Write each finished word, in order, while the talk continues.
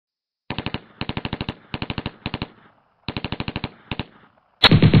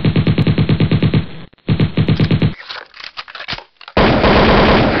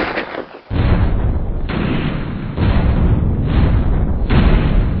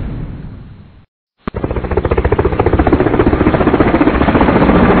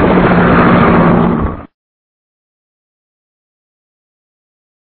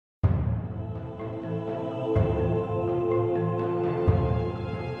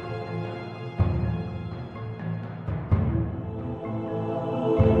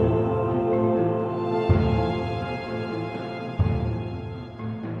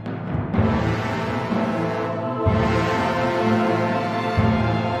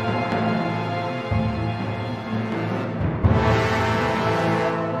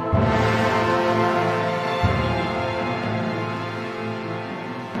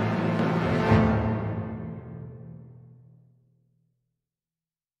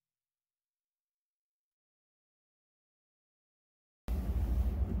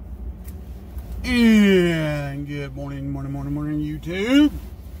And good morning, YouTube.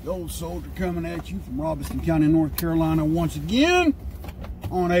 The old soldier coming at you from Robeson County, North Carolina once again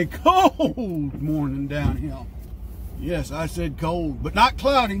on a cold morning downhill. Yes, I said cold, but not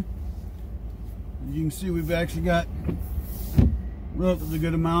cloudy. As you can see, we've actually got relatively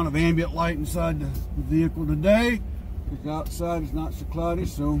good amount of ambient light inside the vehicle today. Because outside is not so cloudy,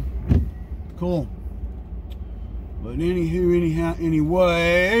 so cool. But anyway,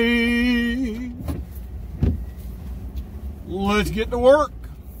 let's get to work.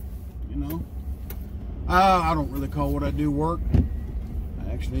 You know, I don't really call what I do work.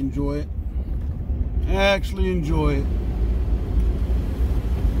 I actually enjoy it.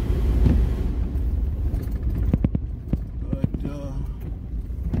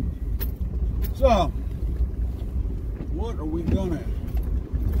 So, what are we gonna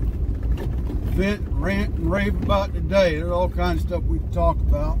vent, rant, and rave about today? There's all kinds of stuff we can talk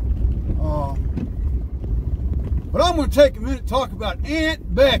about. But I'm going to take a minute to talk about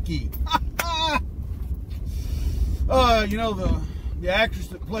Aunt Becky. You know, the actress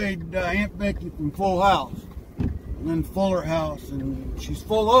that played Aunt Becky from Full House, and then Fuller House, and She's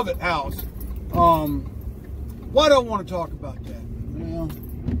Full of It House. Why do I want to talk about that? Well,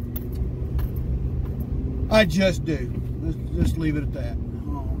 I just do. Let's just leave it at that.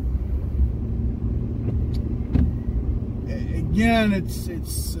 Again, it's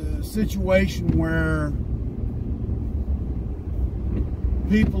a situation where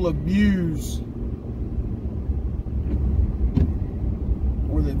people abuse,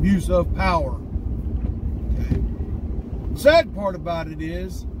 or the abuse of power. Okay. The sad part about it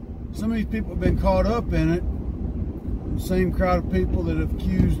is some of these people have been caught up in it. The same crowd of people that have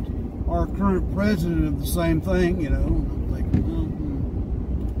accused our current president of the same thing, you know. I'm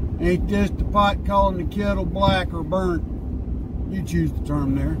thinking, ain't this the pot calling the kettle black or burnt? You choose the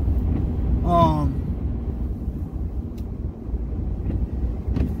term there. I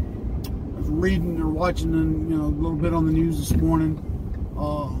was reading or watching, a little bit on the news this morning.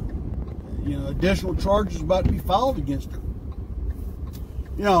 Additional charges about to be filed against her.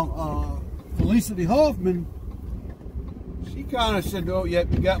 Felicity Huffman, she kind of said, "Oh,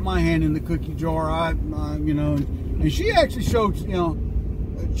 yep, you got my hand in the cookie jar." And she actually showed,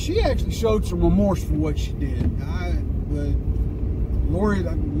 some remorse for what she did. Lori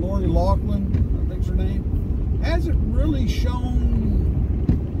Loughlin, I think's her name, hasn't really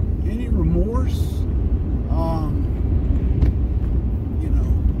shown any remorse.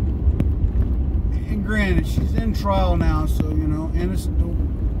 And granted, she's in trial now, so, innocent till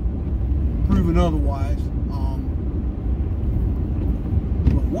proven otherwise.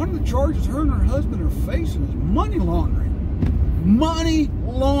 But one of the charges her and her husband are facing is money laundering. Money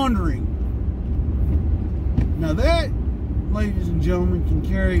laundering. Now that, ladies and gentlemen, can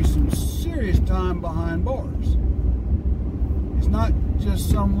carry some serious time behind bars. It's not just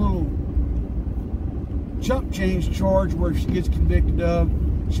some little chump change charge where if she gets convicted of,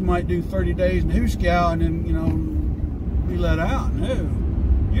 she might do 30 days in Hooskow and then, be let out. No.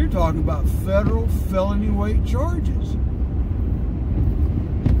 You're talking about federal felony weight charges.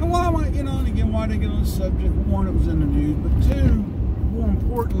 And why am I, and again, why did I get on the subject? One, it was in the news, but two, more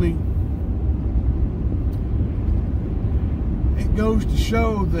importantly, it goes to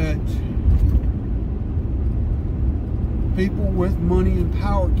show that people with money and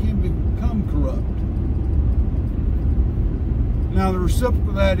power can become corrupt. Now, the reciprocal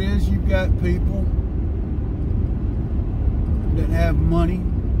of that is you've got people that have money,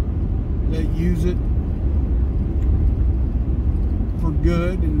 that use it for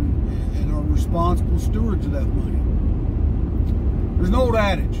good and are responsible stewards of that money. There's an old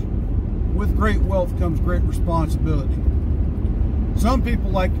adage, with great wealth comes great responsibility. Some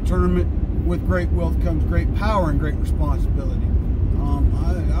people like to term it, with great wealth comes great power and great responsibility.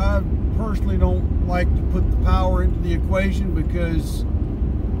 I personally don't like to put the power into the equation because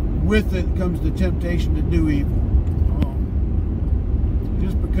with it comes the temptation to do evil.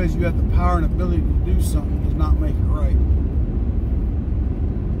 Just because you have the power and ability to do something does not make it right.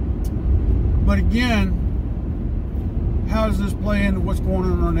 But again, how does this play into what's going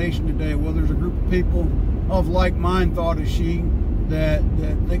on in our nation today? Well, there's a group of people of like mind thought as she that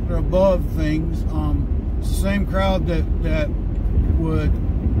think they're above things. It's the same crowd that would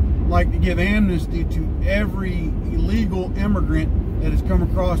like to give amnesty to every illegal immigrant that has come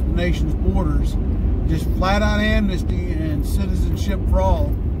across the nation's borders. Just flat out amnesty and citizenship for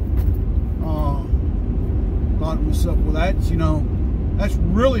all. Thought to myself, well, that's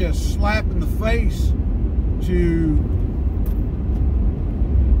really a slap in the face to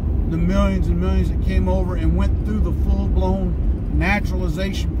the millions and millions that came over and went through the full-blown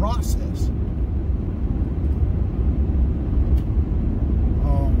naturalization process.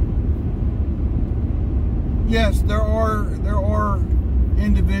 yes, there are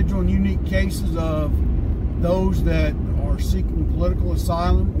individual and unique cases of those that are seeking political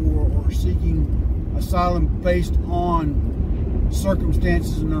asylum or seeking asylum based on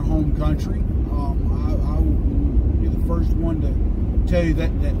circumstances in their home country. I will be the first one to tell you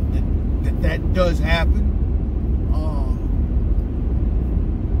that does happen.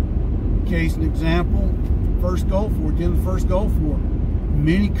 Case and example, first Gulf War, at the end of the first Gulf War,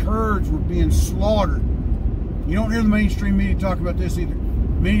 many Kurds were being slaughtered. You don't hear the mainstream media talk about this either.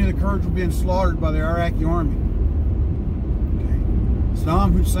 Many of the Kurds were being slaughtered by the Iraqi army. Okay.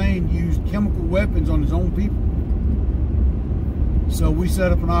 Saddam Hussein used chemical weapons on his own people. So we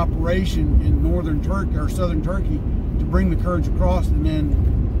set up an operation in northern Turkey or southern Turkey to bring the Kurds across and then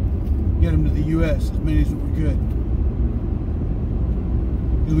get them to the U.S. as many as we could.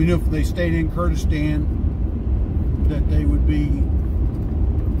 Because we knew if they stayed in Kurdistan that they would be,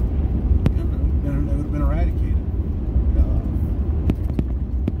 they would have been eradicated.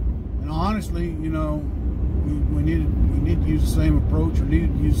 And honestly, you know, we need to use the same approach, or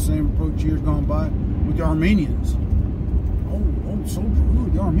needed to use the same approach years gone by with the Armenians. Old soldier, ooh,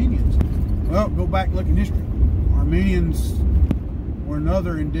 the Armenians. Well, go back and look in history. Armenians were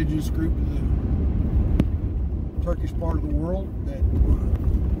another indigenous group of the Turkish part of the world that were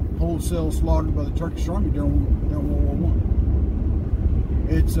wholesale slaughtered by the Turkish army during World War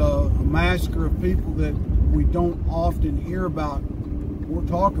I. It's a massacre of people that we don't often hear about or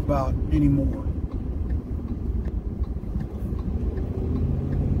talk about anymore.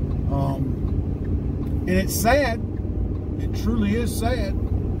 And it's sad. It truly is sad.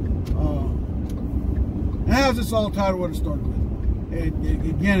 And how's this all tied to what it started with?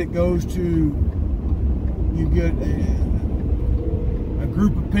 Again, it goes to, you get a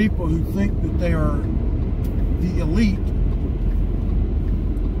group of people who think that they are the elite.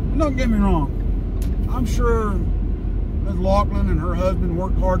 And don't get me wrong. I'm sure Ms. Laughlin and her husband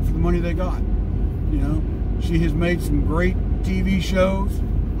worked hard for the money they got. You know, she has made some great TV shows.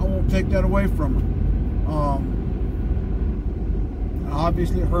 I won't take that away from her.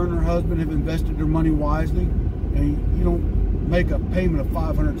 Obviously, her and her husband have invested their money wisely. And you don't make a payment of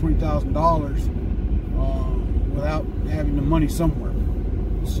 $520,000 without having the money somewhere.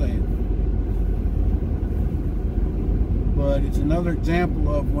 Just saying. But it's another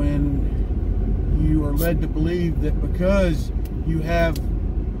example of when you are led to believe that because you have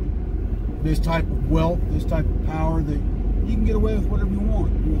this type of wealth, this type of power, that you can get away with whatever you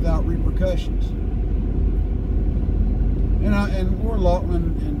want without repercussions. And Laura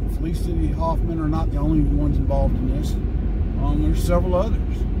Laughlin and Felicity Hoffman are not the only ones involved in this. There's several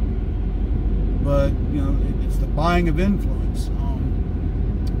others. But, you know, it's the buying of influence.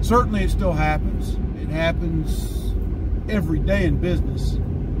 Certainly it still happens. It happens every day in business.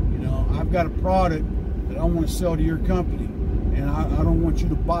 You know, I've got a product that I want to sell to your company, and I don't want you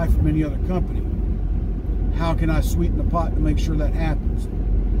to buy from any other company. How can I sweeten the pot to make sure that happens?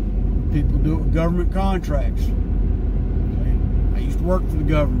 People do it with government contracts. Okay? I used to work for the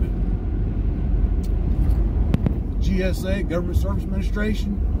government. GSA, Government Service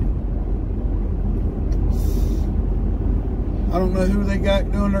Administration. I don't know who they got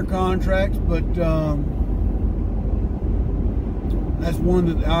doing their contracts, but that's one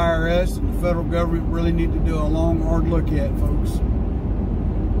that the IRS and the federal government really need to do a long, hard look at, folks.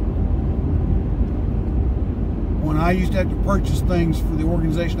 When I used to have to purchase things for the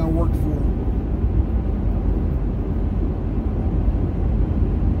organization I worked for.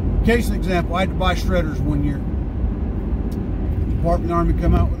 Case example, I had to buy shredders one year. The Department of the Army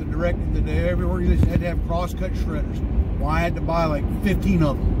come out with a directive that every organization had to have cross-cut shredders. Well, I had to buy like 15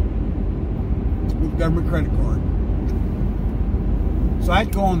 of them with government credit card. So I had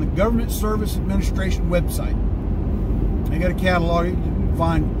to go on the Government Service Administration website. They got a catalog. You can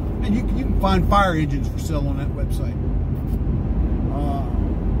find, and you can find fire engines for sale on that website.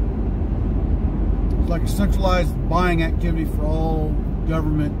 It's like a centralized buying activity for all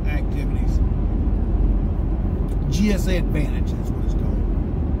government activities. GSA Advantage, that's what it's called.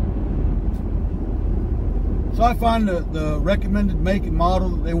 So I find the recommended make and model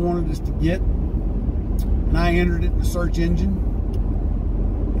that they wanted us to get, and I entered it in the search engine,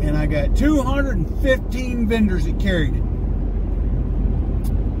 and I got 215 vendors that carried it.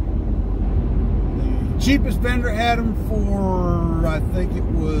 The cheapest vendor had them for, I think it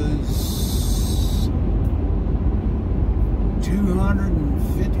was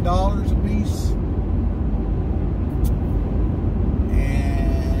 $250 a piece.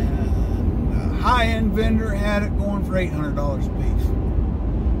 High-end vendor had it going for $800 a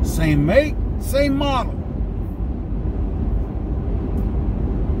piece. Same make, same model.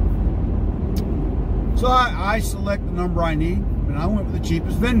 So I select the number I need, and I went with the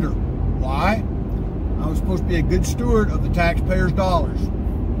cheapest vendor. Why? I was supposed to be a good steward of the taxpayers' dollars.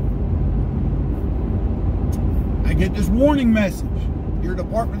 I get this warning message. You're a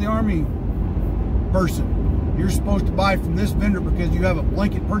Department of the Army person. You're supposed to buy from this vendor because you have a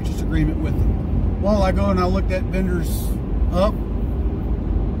blanket purchase agreement with them. Well, I go and I look that vendor's up.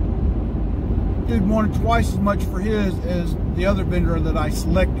 Dude wanted twice as much for his as the other vendor that I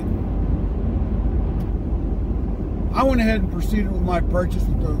selected. I went ahead and proceeded with my purchase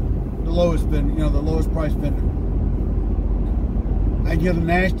with the lowest vendor, the lowest price vendor. I get a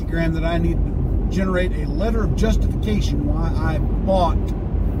nasty gram that I need to generate a letter of justification why I bought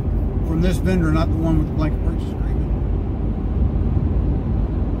from this vendor, not the one with the blanket purchase agreement.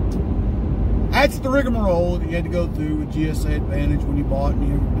 That's the rigmarole that you had to go through with GSA Advantage when you bought, and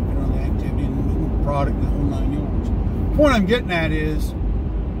depending on the activity and the product and the whole 9 yards. The point I'm getting at is,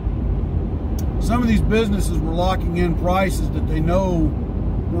 some of these businesses were locking in prices that they know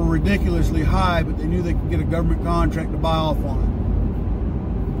were ridiculously high, but they knew they could get a government contract to buy off on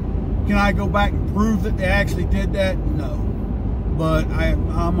it. Can I go back and prove that they actually did that? No. But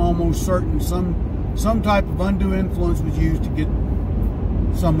I'm almost certain some type of undue influence was used to get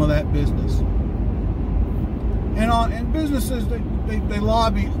some of that business. And businesses, they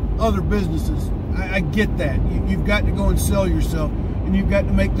lobby other businesses. I get that. You've got to go and sell yourself, and you've got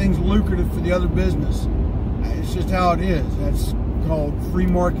to make things lucrative for the other business. It's just how it is. That's called free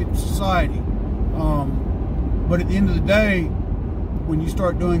market society. But at the end of the day, when you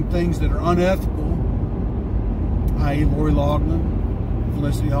start doing things that are unethical, i.e. Lori Loughlin,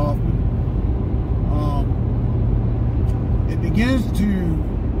 Felicity Hoffman, it begins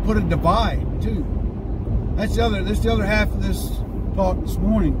to put a divide too. That's the other half of this talk this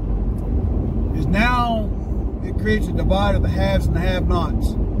morning. Is now it creates a divide of the haves and the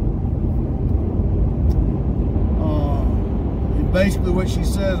have-nots. And basically what she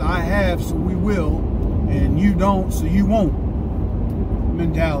says, I have, so we will, and you don't, so you won't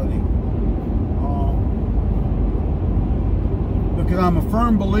mentality. Because I'm a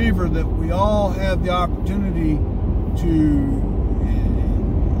firm believer that we all have the opportunity to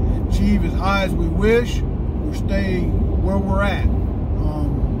achieve as high as we wish or stay where we're at.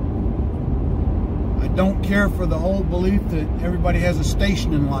 I don't care for the whole belief that everybody has a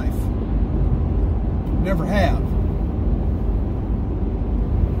station in life. Never have.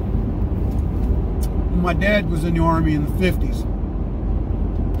 My dad was in the Army in the 50s.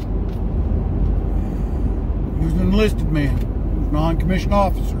 He was an enlisted man. He was a non-commissioned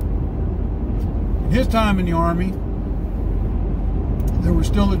officer. In his time in the Army, there was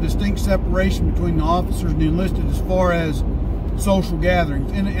still a distinct separation between the officers and the enlisted as far as social gatherings,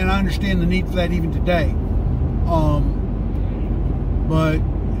 and I understand the need for that even today. But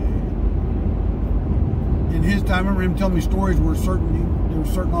in his time, I remember him telling me stories where there were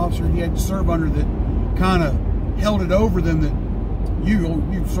certain officers he had to serve under that kind of held it over them that you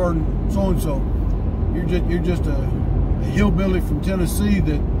Sergeant so and so, you're just a hillbilly from Tennessee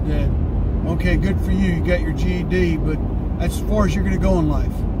that okay, good for you, you got your GED, but that's as far as you're going to go in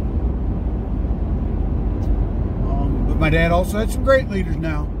life. My dad also had some great leaders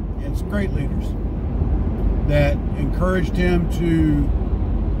now, and some great leaders that encouraged him to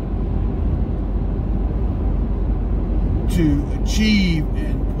achieve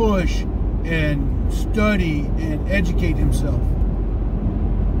and push and study and educate himself.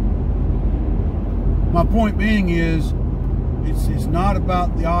 My point being is, it's not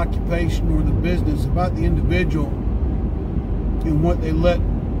about the occupation or the business, it's about the individual and what they let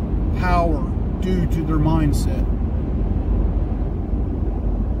power do to their mindset.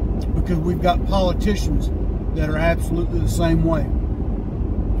 Because we've got politicians that are absolutely the same way.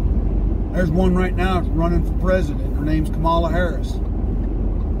 There's one right now that's running for president. Her name's Kamala Harris.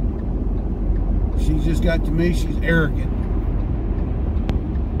 She's just got, to me, she's arrogant.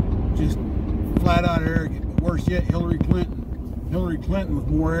 Just flat out arrogant. But worse yet, Hillary Clinton. Hillary Clinton was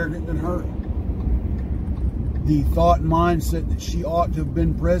more arrogant than her. The thought and mindset that she ought to have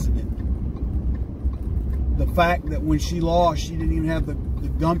been president. The fact that when she lost, she didn't even have the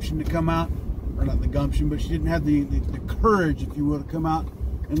gumption to come out, or not the gumption, but she didn't have the courage, if you will, to come out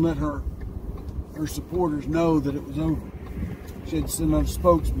and let her supporters know that it was over. She had to send out a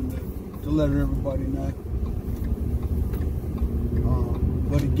spokesman to let everybody know.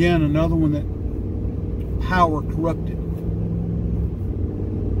 But again, another one that power corrupted.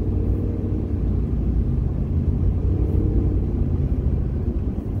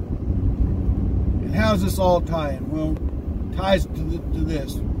 And how does this all tie in? Well, ties to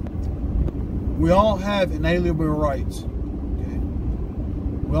this. We all have inalienable rights. Okay?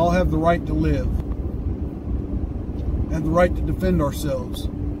 We all have the right to live. have the right to defend ourselves.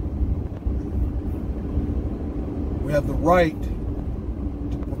 We have the right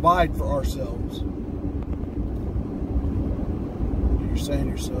to provide for ourselves. You're saying to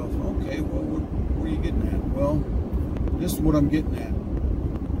yourself, okay, well, what are you getting at? Well, this is what I'm getting at.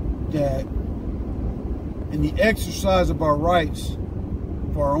 That in the exercise of our rights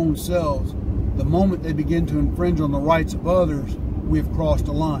for our own selves, the moment they begin to infringe on the rights of others, we have crossed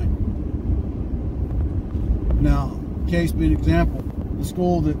a line. Now, case being an example, the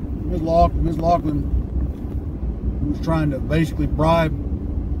school that Ms. Laughlin was trying to basically bribe,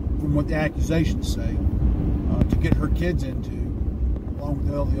 from what the accusations say, to get her kids into, along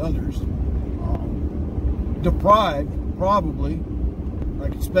with all the others, deprived, probably, I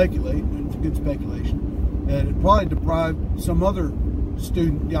can speculate, and it's a good speculation, that it probably deprived some other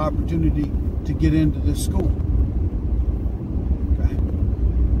student the opportunity to get into this school. Okay.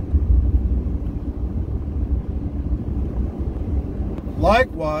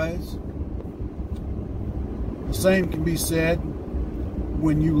 Likewise, the same can be said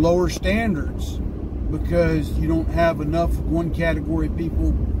when you lower standards because you don't have enough of one category of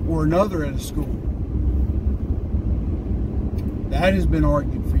people or another at a school. That has been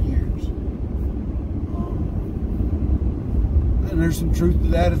argued for years. And there's some truth to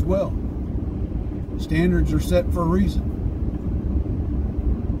that as well. Standards are set for a reason.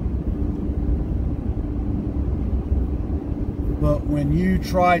 But when you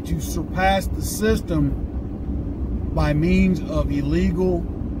try to surpass the system by means of illegal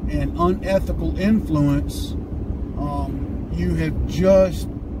and unethical influence, you have just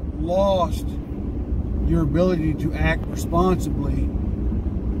lost your ability to act responsibly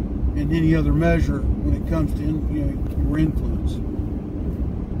in any other measure when it comes to your influence.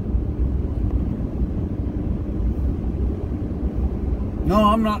 No,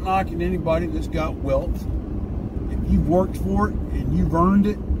 I'm not knocking anybody that's got wealth. If you've worked for it and you've earned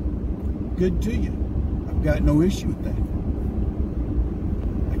it, good to you. I've got no issue with that.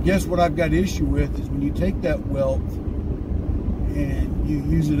 I guess what I've got issue with is when you take that wealth and you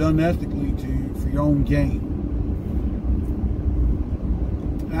use it unethically for your own gain.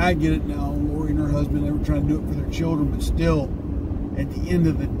 And I get it now. Lori and her husband, they were trying to do it for their children, but still, at the end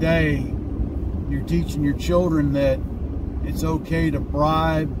of the day, you're teaching your children that it's okay to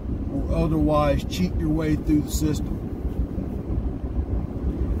bribe or otherwise cheat your way through the system.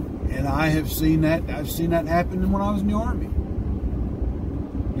 And I have seen that. I've seen that happen when I was in the Army.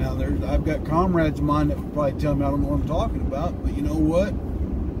 Now, I've got comrades of mine that would probably tell me I don't know what I'm talking about, but you know what?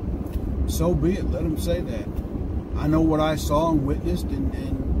 So be it. Let them say that. I know what I saw and witnessed, and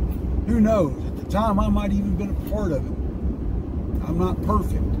who knows? At the time, I might even been a part of it. I'm not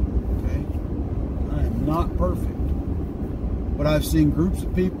perfect, okay? I am not perfect. But I've seen groups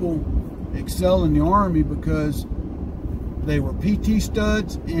of people excel in the Army because they were PT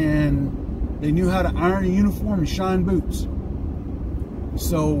studs and they knew how to iron a uniform and shine boots.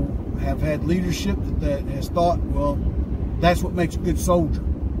 So have had leadership that has thought, well, that's what makes a good soldier.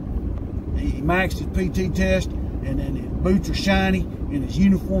 He maxed his PT test, and then his boots are shiny, and his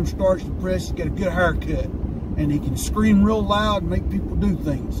uniform starts to press. He's got a good haircut, and he can scream real loud and make people do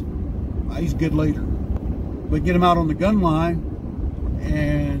things. He's a good leader. But get him out on the gun line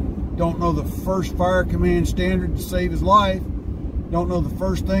and don't know the first fire command standard to save his life, don't know the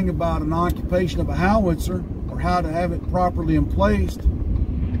first thing about an occupation of a howitzer or how to have it properly emplaced.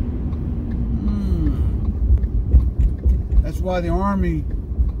 That's why the Army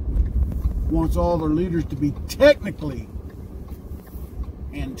wants all their leaders to be technically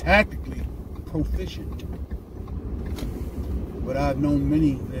and tactically proficient. But I've known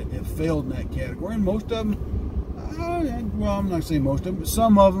many that have failed in that category, and most of them, well, I'm not saying most of them, but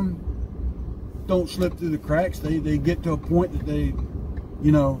some of them don't slip through the cracks. They get to a point that they,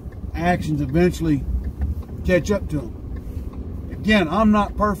 actions eventually catch up to them. Again, I'm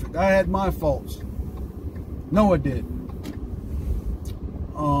not perfect. I had my faults. No, I did.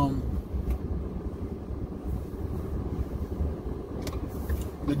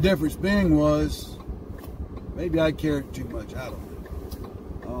 The difference being was maybe I cared too much. I don't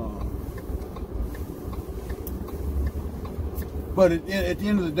know. But at the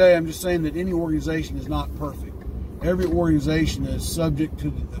end of the day, I'm just saying that any organization is not perfect. Every organization is subject to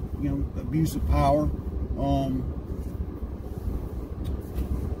the abuse of power.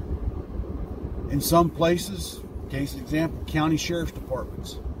 In some places, case example, county sheriff's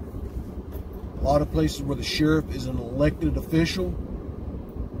departments. A lot of places where the sheriff is an elected official.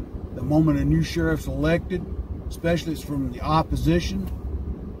 The moment a new sheriff's elected, especially if it's from the opposition,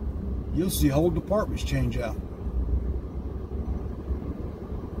 you'll see whole departments change out,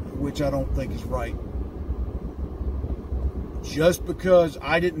 which I don't think is right. just because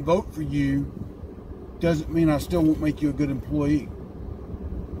I didn't vote for you doesn't mean I still won't make you a good employee.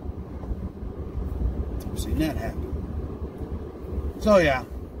 I've seen that happen. So yeah,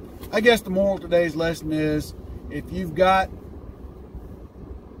 I guess the moral of today's lesson is, if you've got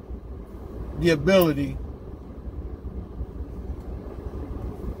the ability,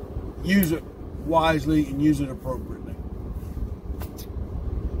 use it wisely and use it appropriately.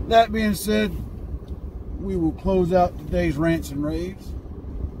 That being said, we will close out today's rants and raves.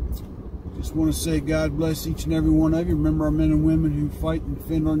 Just want to say God bless each and every one of you. Remember our men and women who fight and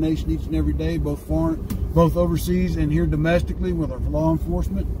defend our nation each and every day, both foreign, both overseas and here domestically with our law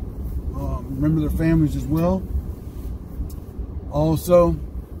enforcement. Remember their families as well. Also,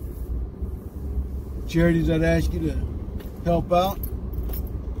 charities I'd ask you to help out: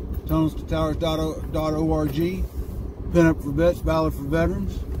 TunnelsToTowers.org, Pin Up for Vets, Ballot for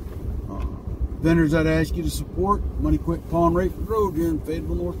Veterans. Vendors I'd ask you to support: Money Quick Pawn Rayford Road here in the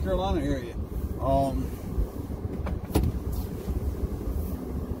Fayetteville, North Carolina area.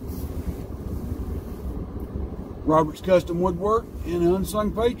 Robert's Custom Woodwork and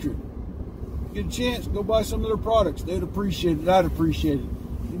Unsung Patriot. Get a chance, go buy some of their products. They'd appreciate it. I'd appreciate it.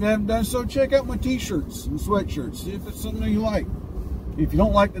 If you haven't done so, check out my t-shirts and sweatshirts. See if it's something that you like. If you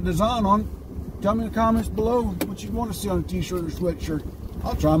don't like the design on it, tell me in the comments below what you want to see on a t-shirt or sweatshirt.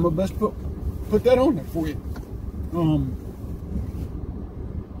 I'll try my best to put that on there for you.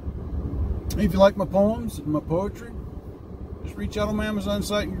 If you like my poems and my poetry, just reach out on my Amazon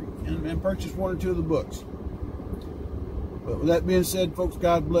site and purchase one or two of the books. But with that being said, folks,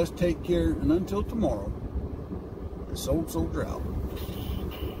 God bless, take care, and until tomorrow, this old soldier out.